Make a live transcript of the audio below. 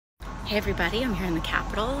Hey everybody, I'm here in the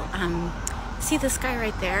Capitol. See this guy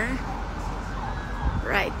right there?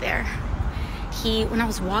 Right there. When I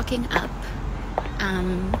was walking up,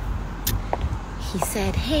 he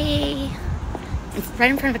said, hey,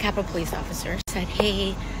 right in front of a Capitol police officer, said,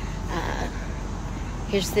 hey,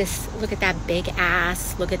 here's this, look at that big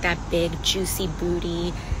ass, look at that big juicy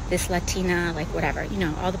booty, this Latina, like whatever, you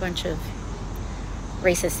know, all the bunch of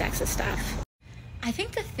racist, sexist stuff. I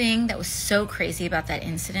think the thing that was so crazy about that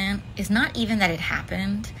incident is not even that it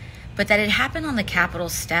happened, but that it happened on the Capitol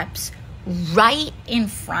steps right in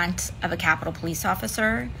front of a Capitol police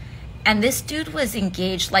officer. And this dude was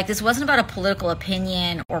engaged, like this wasn't about a political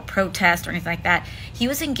opinion or protest or anything like that. He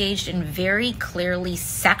was engaged in very clearly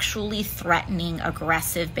sexually threatening,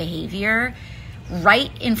 aggressive behavior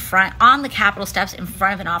right in front, on the Capitol steps in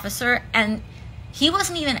front of an officer. And he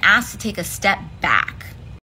wasn't even asked to take a step back.